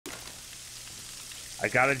I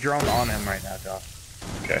got a drone on him right now, Josh.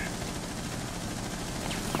 Okay.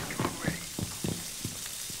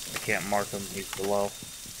 I can't mark him. He's below.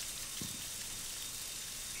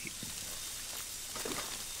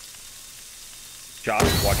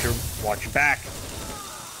 Josh, watch your back.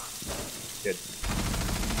 Good.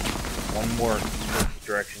 One more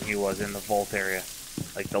direction he was in the vault area,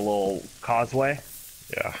 like the little causeway.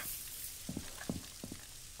 Yeah.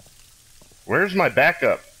 Where's my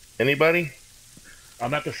backup? Anybody?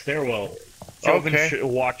 I'm at the stairwell. Jovin's Okay.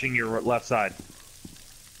 watching your left side.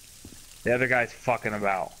 The other guy's fucking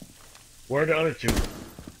about. Where are the other two?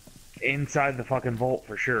 Inside the fucking vault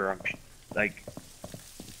for sure. I'm like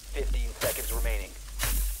 15 seconds remaining.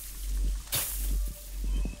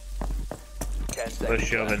 10 seconds.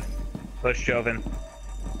 push Jovin. Push Jovin.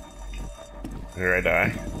 Here I die.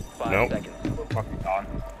 5 Nope. seconds. We're fucking gone.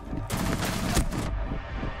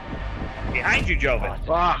 Behind you, Jovin.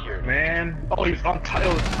 Fuck, man. Oh, he's on top.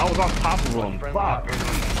 I was on top of him. Fuck.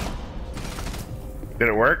 Did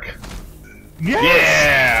it work?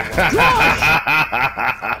 Yes!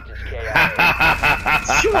 Yeah! Just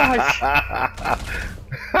chaos. Josh!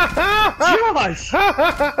 Josh!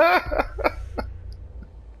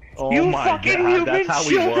 Oh You my fucking God, human that's how we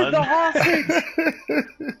shielded won. the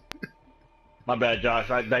hostage! My bad, Josh.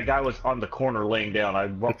 That guy was on the corner laying down. I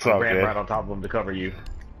It's all ran good. right on top of him to cover you.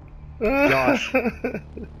 Josh.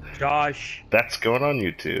 Josh, That's going on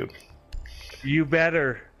YouTube. you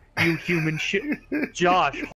better. You human shit. Josh.